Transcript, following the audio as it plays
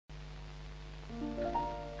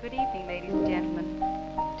Good evening, ladies and gentlemen.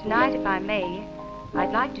 Tonight, if I may,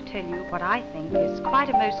 I'd like to tell you what I think is quite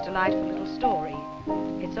a most delightful little story.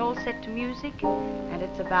 It's all set to music, and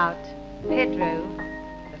it's about Pedro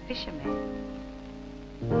the Fisherman.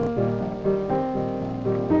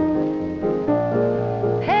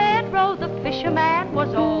 Pedro the Fisherman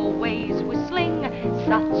was always whistling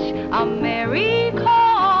such a merry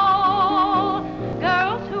call.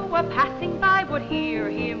 Girls who were passing by would hear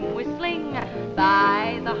him whistling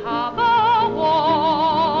by the harbor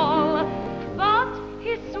wall. But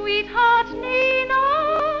his sweetheart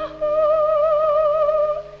Nina, who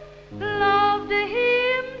loved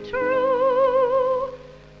him true,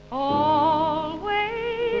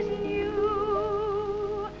 always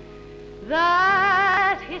knew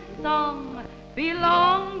that his song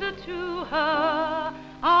belonged to her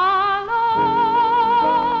alone.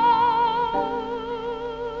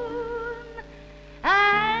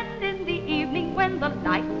 And in the evening when the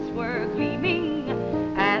lights were gleaming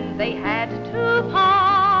and they had to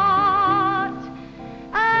part,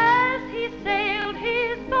 as he sailed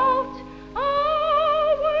his boat away,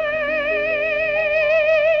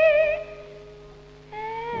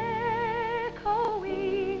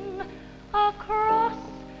 echoing across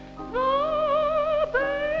the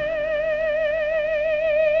bay,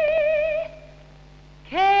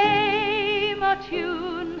 came a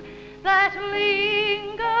tune that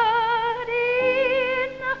lingered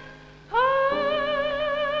in her heart.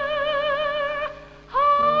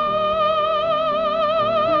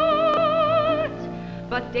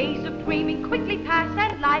 But days of dreaming quickly pass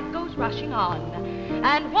and life goes rushing on,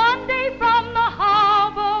 and one day from the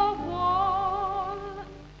harbor wall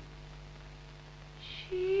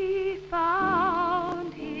she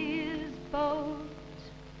found his boat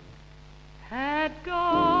had gone.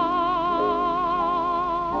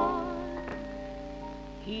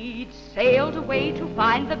 He'd sailed away to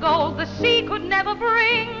find the gold the sea could never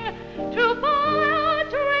bring, to buy a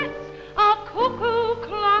dress, a cuckoo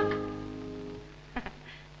clock,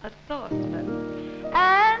 a saucepan,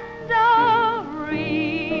 and a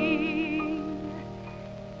ring.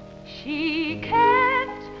 She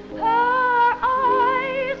kept her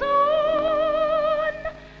eyes on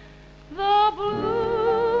the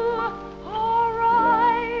blue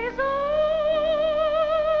horizon,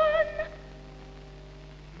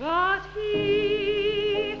 but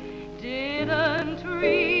he didn't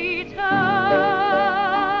return.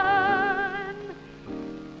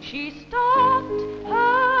 She stopped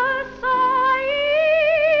her sighing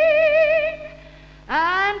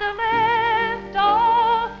and left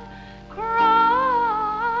off crying,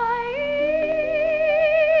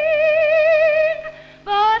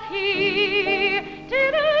 but he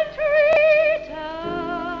didn't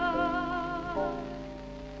return.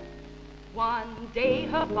 One day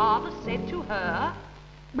her father said to her,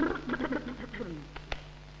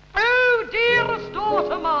 "Oh, dearest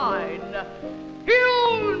daughter mine,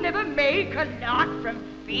 you'll never make a lot from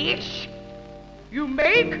fish. You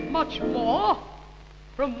make much more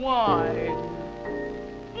from wine.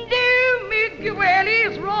 No, Miguel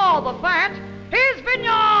is rather fat, his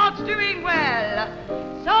vineyard's doing well.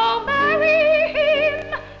 So marry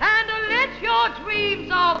him and let your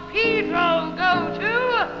dreams of Pedro go to..."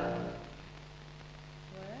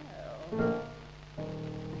 Well,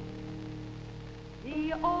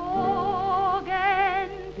 the organ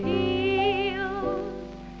peals,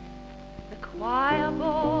 the choir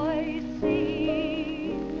boys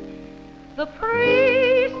sing, the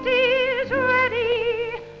priest is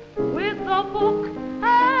ready with a book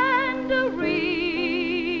and a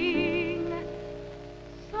ring.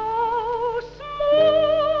 So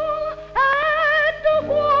small and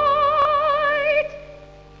white,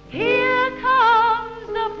 here comes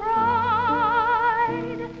the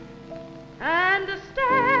bride, and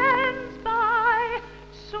stands by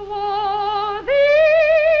swarthy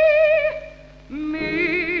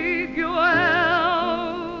Miguel's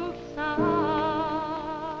side.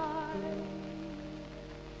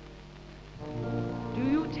 Do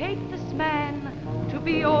you take this man to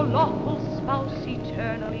be your lawful spouse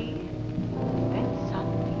eternally? Then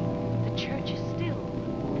suddenly the church is still.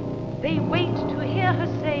 They wait to hear her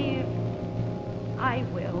say, "I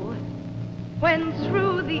will," when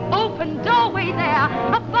through the open doorway there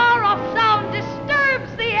a far-off sound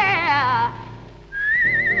disturbs the air.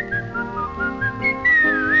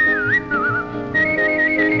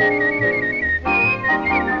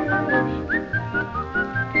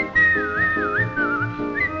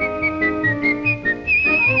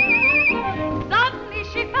 Suddenly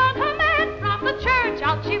she found her man, from the church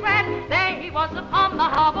out she ran. There he was upon the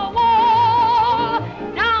harbor wall.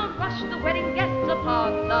 Down rushed the wedding guests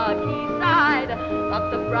upon the quayside. But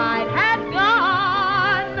the bride had gone